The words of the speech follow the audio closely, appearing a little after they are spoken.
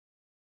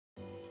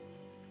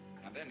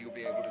then you'll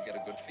be able to get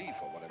a good fee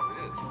for whatever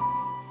it is.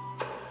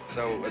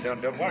 So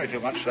don't worry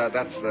too much.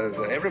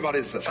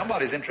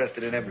 Somebody's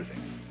interested in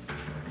everything.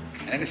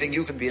 And anything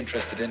you can be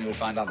interested in, you'll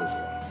find others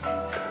will.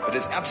 But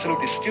it's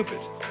absolutely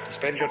stupid to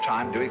spend your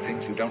time doing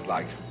things you don't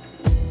like.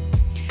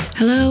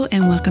 Hello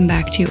and welcome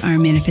back to our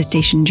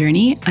manifestation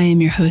journey. I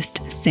am your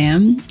host,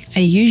 Sam. I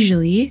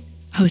usually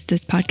host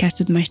this podcast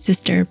with my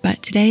sister,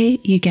 but today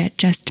you get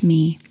just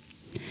me.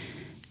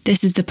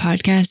 This is the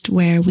podcast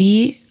where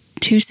we,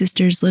 two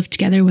sisters, live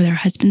together with our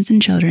husbands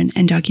and children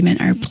and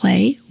document our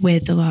play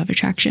with the law of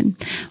attraction.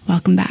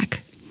 Welcome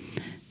back.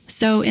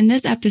 So in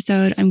this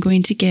episode, I'm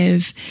going to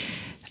give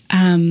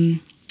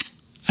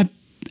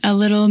a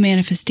little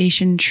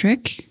manifestation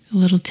trick, a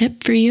little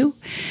tip for you.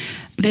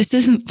 This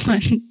is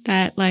one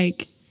that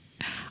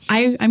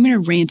I'm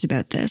going to rant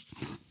about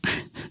this.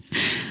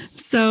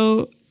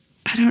 So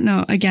I don't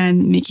know.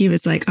 Again, Mickey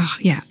was like, oh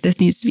yeah, this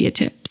needs to be a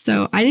tip.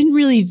 So I didn't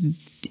really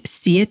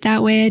see it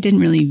that way. I didn't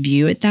really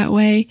view it that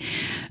way.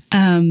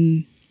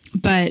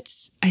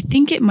 But I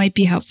think it might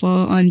be helpful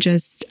on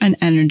just an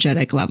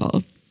energetic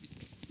level.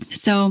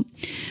 So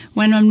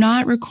when I'm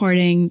not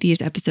recording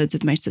these episodes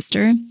with my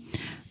sister,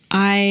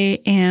 I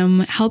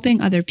am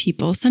helping other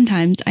people.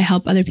 Sometimes I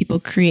help other people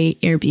create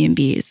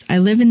Airbnbs. I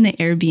live in the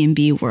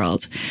Airbnb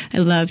world. I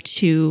love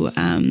to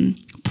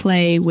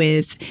play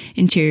with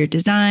interior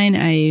design.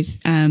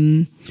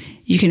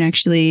 You can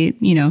actually,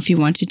 if you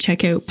want to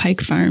check out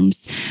Pike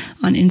Farms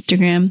on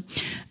Instagram,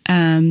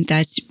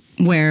 that's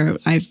where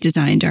I've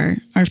designed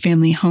our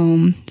family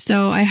home.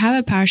 So I have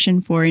a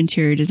passion for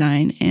interior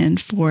design and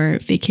for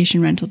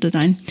vacation rental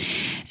design.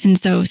 And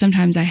so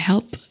sometimes I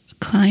help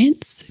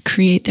clients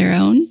create their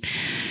own.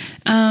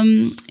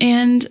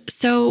 And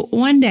so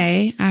one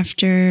day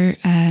after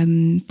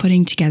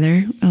putting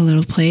together a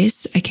little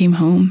place, I came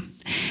home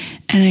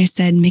and I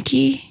said,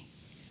 Mickey,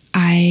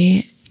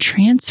 I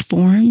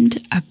transformed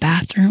a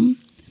bathroom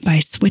by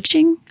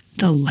switching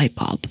the light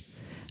bulb.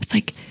 It's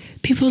like,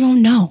 people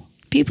don't know.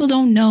 People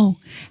don't know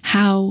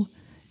how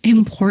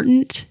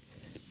important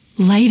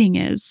lighting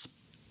is.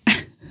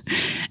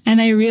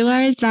 And I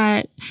realized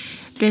that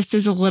this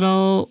is a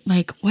little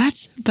like,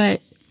 what?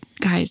 But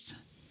guys,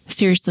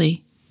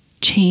 seriously,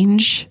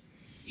 change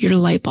your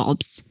light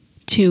bulbs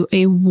to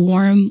a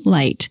warm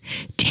light.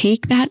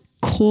 Take that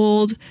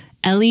cold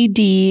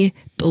LED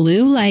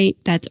blue light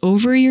that's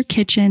over your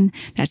kitchen,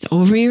 that's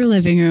over your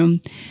living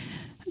room.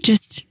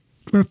 Just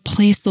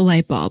replace the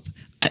light bulb.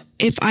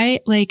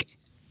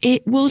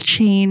 It will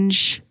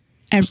change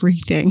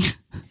everything.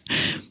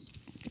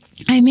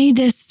 I made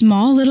this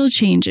small little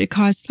change. I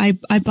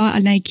bought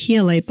an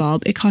IKEA light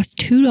bulb. It cost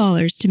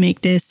 $2 to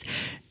make this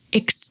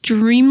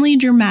extremely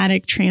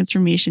dramatic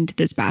transformation to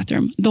this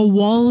bathroom. The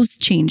walls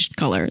changed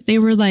color. They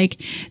were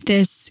like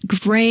this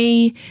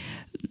gray,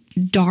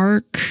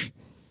 dark,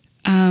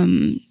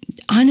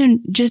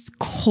 just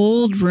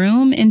cold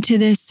room into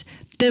this,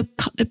 the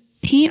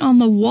paint on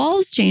the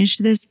walls changed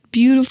to this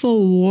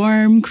beautiful,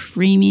 warm,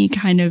 creamy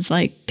kind of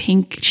like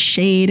pink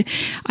shade.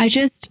 I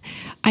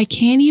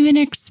can't even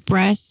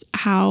express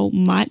how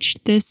much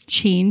this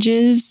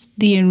changes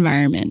the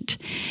environment.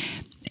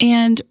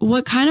 And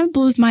what kind of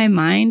blows my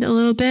mind a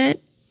little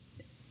bit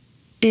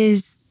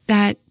is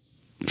that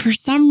for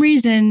some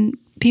reason,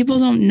 people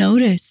don't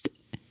notice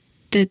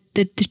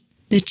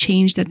the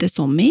change that this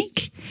will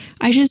make.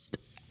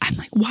 I'm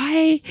like,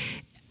 why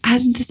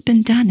hasn't this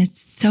been done?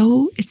 It's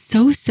so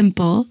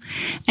simple,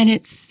 and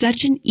it's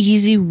such an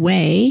easy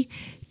way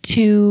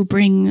to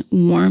bring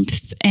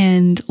warmth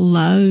and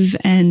love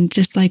and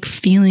just like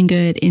feeling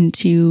good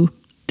into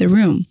the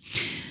room.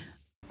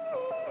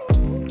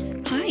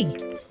 Hi,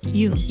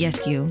 you.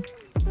 Yes, you.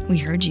 We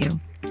heard you.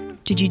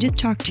 Did you just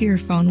talk to your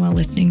phone while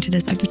listening to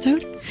this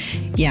episode?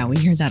 Yeah, we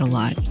hear that a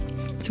lot.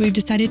 So we've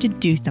decided to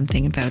do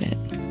something about it.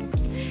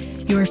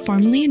 You are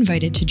formally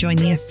invited to join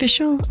the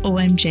official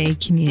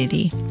OMJ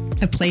community,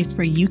 a place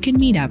where you can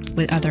meet up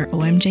with other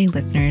OMJ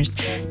listeners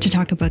to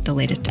talk about the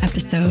latest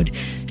episode,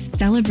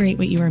 celebrate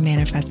what you are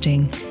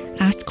manifesting,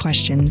 ask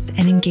questions,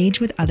 and engage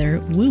with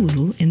other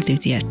woo-woo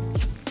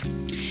enthusiasts.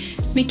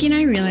 Mickey and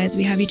I realize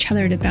we have each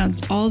other to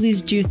bounce all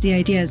these juicy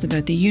ideas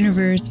about the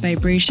universe,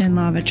 vibration,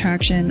 law of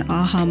attraction,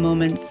 aha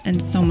moments,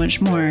 and so much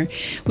more,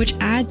 which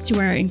adds to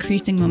our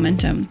increasing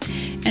momentum.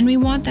 And we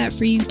want that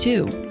for you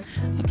too.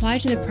 Apply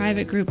to the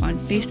private group on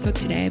Facebook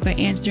today by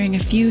answering a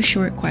few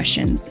short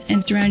questions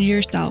and surround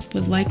yourself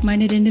with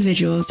like-minded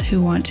individuals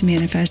who want to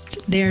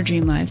manifest their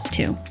dream lives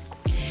too.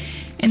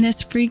 In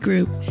this free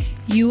group,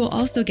 you will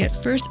also get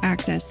first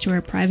access to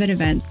our private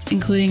events,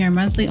 including our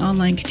monthly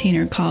online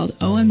container called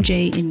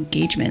OMJ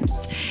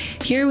Engagements.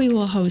 Here we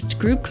will host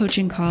group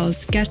coaching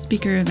calls, guest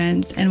speaker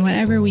events, and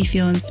whatever we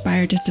feel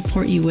inspired to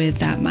support you with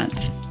that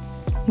month.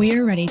 We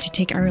are ready to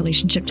take our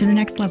relationship to the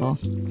next level.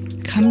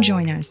 Come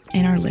join us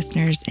and our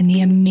listeners in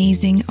the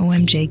amazing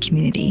OMJ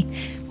community.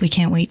 We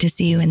can't wait to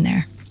see you in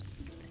there.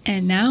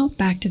 And now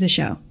back to the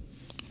show.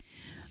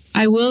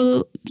 I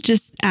will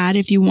just add,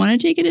 if you want to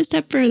take it a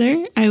step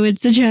further, I would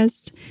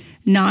suggest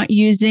not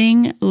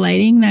using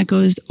lighting that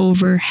goes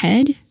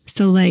overhead.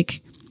 So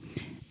like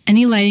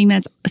any lighting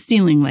that's a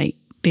ceiling light,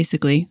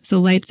 basically. So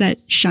lights that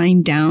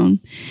shine down,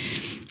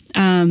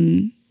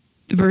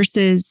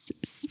 versus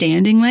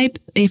standing light.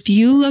 If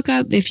you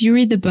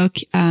read the book,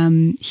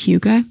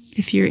 Hygge,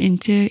 if you're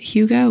into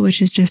Hygge,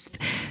 which is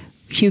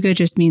Hygge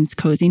just means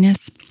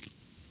coziness.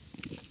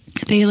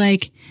 They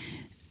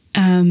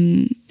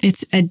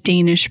it's a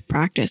Danish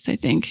practice, I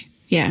think.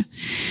 Yeah.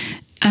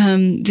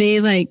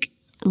 They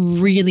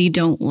really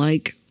don't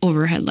like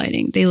overhead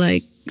lighting. They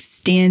like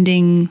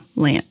standing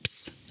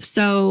lamps.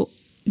 So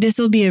this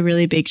will be a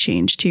really big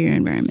change to your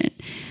environment.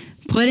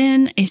 Put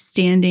in a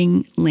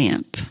standing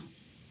lamp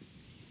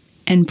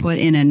and put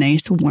in a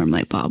nice warm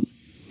light bulb.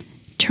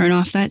 Turn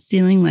off that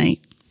ceiling light.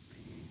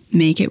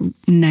 Make it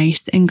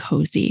nice and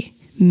cozy.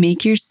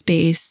 Make your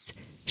space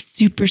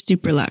super,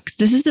 super luxe.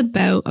 This is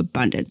about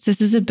abundance.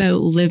 This is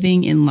about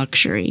living in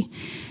luxury.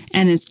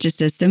 And it's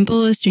just as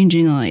simple as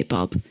changing a light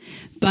bulb.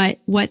 But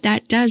what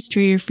that does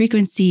to your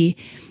frequency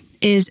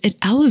is it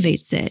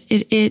elevates it.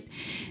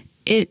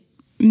 It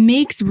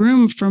makes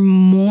room for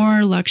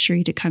more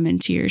luxury to come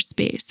into your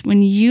space.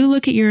 When you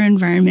look at your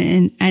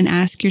environment and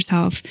ask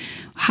yourself,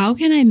 how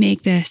can I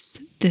make this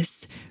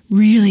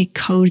really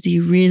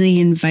cozy, really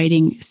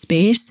inviting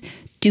space?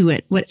 Do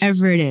it,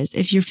 whatever it is.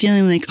 If you're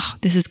feeling like, oh,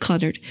 this is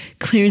cluttered,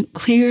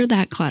 clear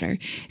that clutter.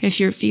 If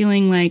you're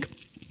feeling like,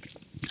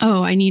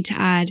 oh, I need to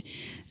add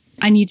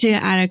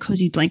a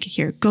cozy blanket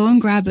here, go and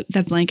grab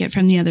the blanket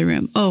from the other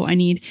room. Oh,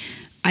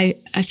 I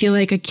feel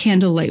like a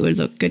candlelight would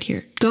look good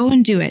here. Go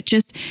and do it.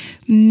 Just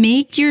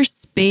make your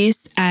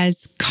space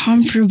as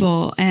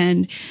comfortable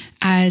and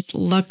as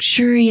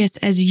luxurious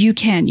as you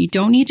can. You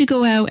don't need to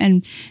go out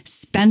and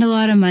spend a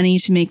lot of money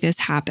to make this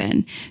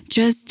happen.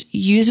 Just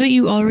use what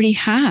you already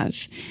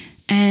have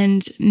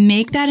and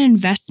make that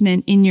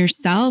investment in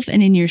yourself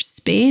and in your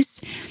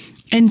space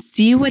and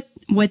see what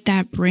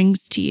that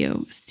brings to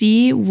you.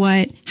 See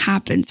what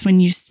happens when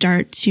you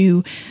start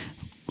to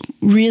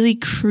really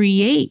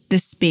create the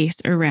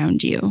space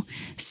around you.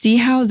 See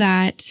how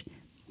that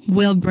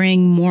will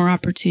bring more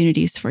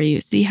opportunities for you.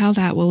 See how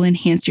that will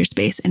enhance your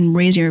space and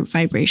raise your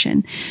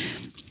vibration.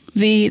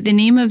 The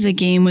name of the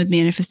game with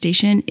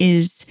manifestation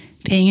is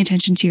paying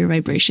attention to your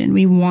vibration.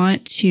 We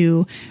want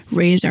to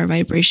raise our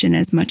vibration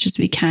as much as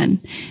we can.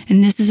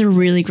 And this is a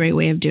really great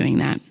way of doing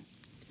that.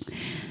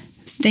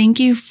 Thank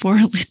you for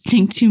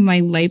listening to my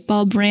light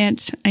bulb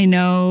rant. I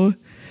know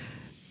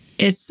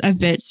it's a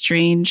bit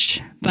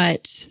strange,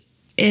 but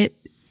it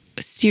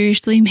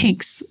seriously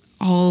makes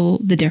all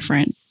the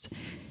difference.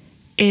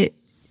 It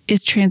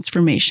is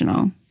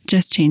transformational,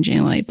 just changing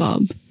a light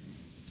bulb.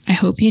 I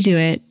hope you do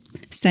it.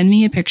 Send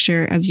me a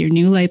picture of your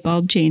new light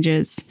bulb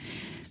changes.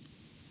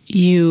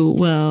 You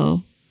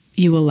will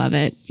love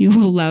it. You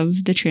will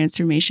love the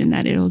transformation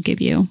that it'll give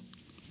you.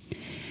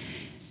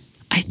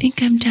 I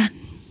think I'm done.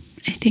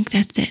 I think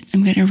that's it.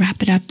 I'm going to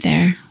wrap it up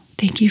there.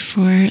 Thank you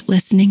for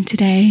listening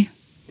today.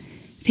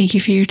 Thank you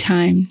for your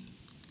time.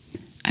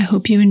 I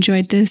hope you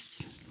enjoyed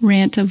this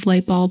rant of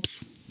light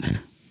bulbs.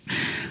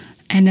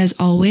 And as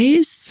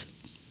always,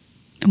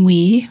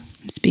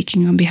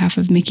 speaking on behalf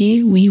of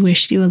Mickey, we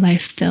wish you a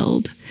life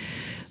filled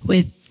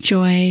with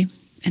joy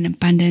and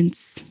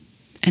abundance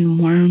and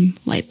warm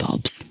light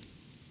bulbs.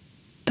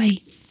 Bye.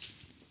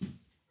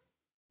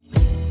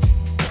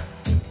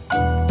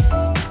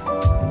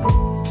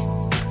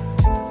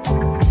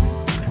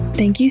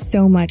 Thank you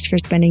so much for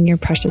spending your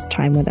precious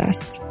time with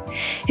us.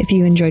 If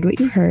you enjoyed what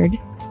you heard,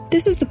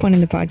 this is the point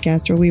in the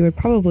podcast where we would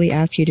probably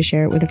ask you to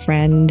share it with a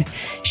friend,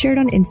 share it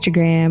on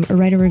Instagram, or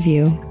write a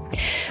review.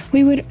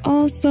 We would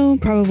also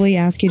probably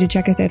ask you to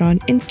check us out on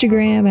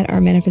Instagram at Our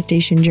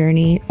Manifestation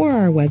Journey or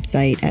our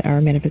website at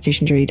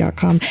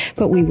ourmanifestationjourney.com,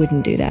 but we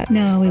wouldn't do that.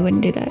 No, we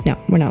wouldn't do that. No,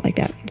 we're not like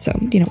that. So,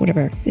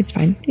 whatever. It's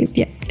fine.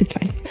 It's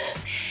fine.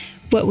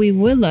 What we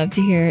would love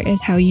to hear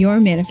is how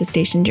your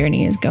manifestation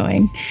journey is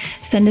going.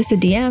 Send us a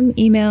DM,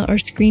 email, or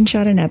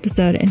screenshot an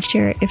episode and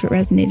share it if it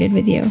resonated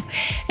with you.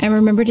 And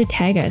remember to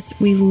tag us.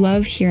 We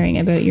love hearing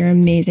about your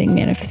amazing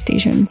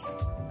manifestations.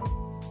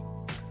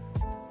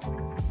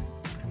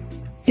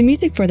 The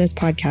music for this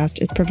podcast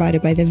is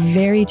provided by the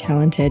very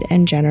talented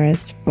and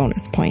generous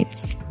Bonus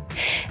Points.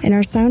 And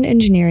our sound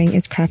engineering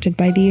is crafted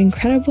by the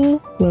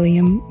incredible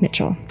William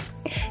Mitchell.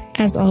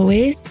 As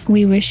always,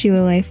 we wish you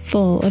a life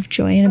full of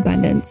joy and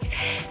abundance,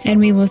 and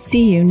we will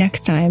see you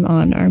next time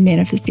on Our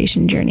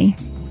Manifestation Journey.